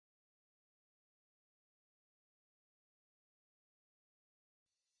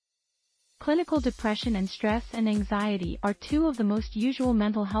Clinical depression and stress and anxiety are two of the most usual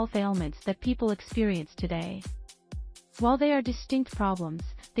mental health ailments that people experience today. While they are distinct problems,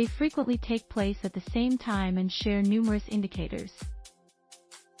 they frequently take place at the same time and share numerous indicators.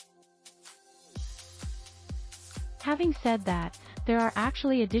 Having said that, there are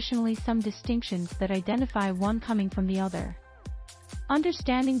actually additionally some distinctions that identify one coming from the other.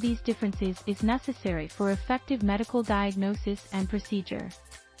 Understanding these differences is necessary for effective medical diagnosis and procedure.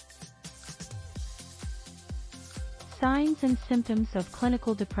 Signs and symptoms of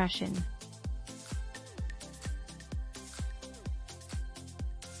clinical depression.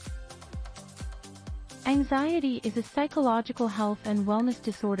 Anxiety is a psychological health and wellness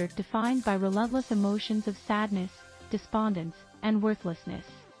disorder defined by relentless emotions of sadness, despondence, and worthlessness.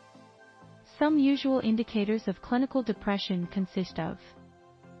 Some usual indicators of clinical depression consist of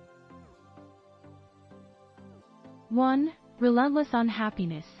 1. Relentless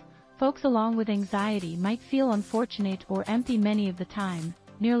unhappiness. Folks along with anxiety might feel unfortunate or empty many of the time,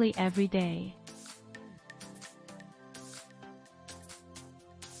 nearly every day.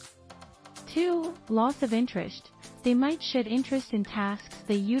 2. Loss of interest. They might shed interest in tasks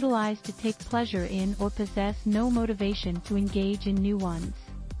they utilize to take pleasure in or possess no motivation to engage in new ones.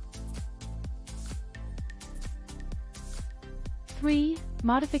 3.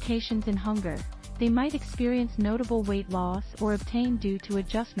 Modifications in hunger. They might experience notable weight loss or obtain due to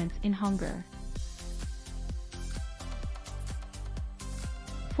adjustments in hunger.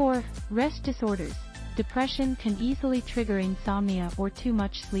 4. Rest disorders. Depression can easily trigger insomnia or too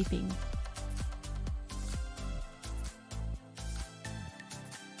much sleeping.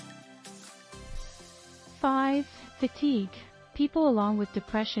 5. Fatigue. People along with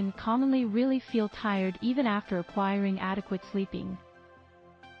depression commonly really feel tired even after acquiring adequate sleeping.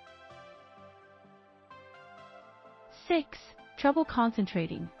 6. Trouble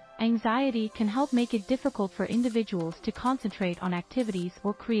concentrating. Anxiety can help make it difficult for individuals to concentrate on activities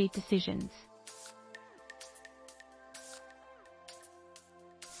or create decisions.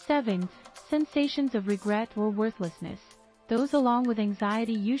 7. Sensations of regret or worthlessness. Those along with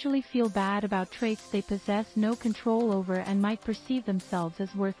anxiety usually feel bad about traits they possess no control over and might perceive themselves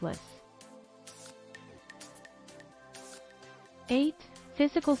as worthless. 8.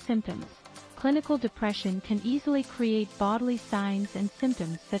 Physical symptoms. Clinical depression can easily create bodily signs and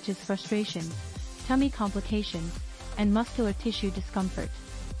symptoms such as frustration, tummy complications, and muscular tissue discomfort.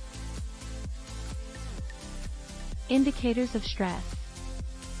 Indicators of stress.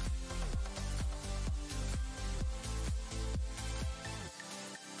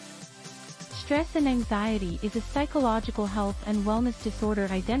 Stress and anxiety is a psychological health and wellness disorder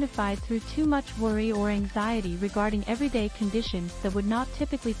identified through too much worry or anxiety regarding everyday conditions that would not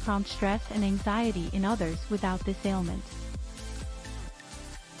typically prompt stress and anxiety in others without this ailment.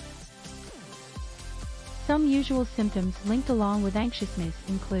 Some usual symptoms linked along with anxiousness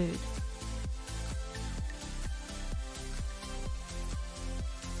include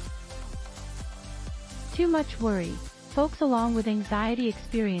too much worry. Folks along with anxiety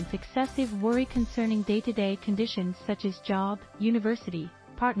experience excessive worry concerning day-to-day conditions such as job, university,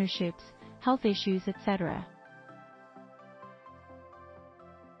 partnerships, health issues, etc.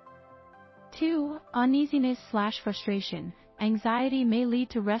 2. Uneasiness/frustration. Anxiety may lead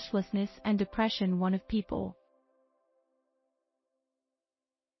to restlessness and depression one of people.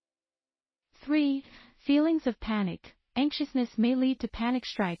 3. Feelings of panic. Anxiousness may lead to panic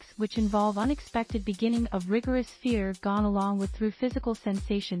strikes which involve unexpected beginning of rigorous fear gone along with through physical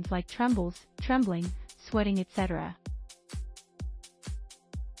sensations like trembling, sweating, etc.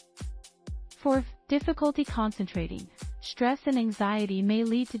 4. Difficulty concentrating. Stress and anxiety may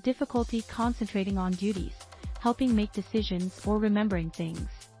lead to difficulty concentrating on duties, helping make decisions or remembering things.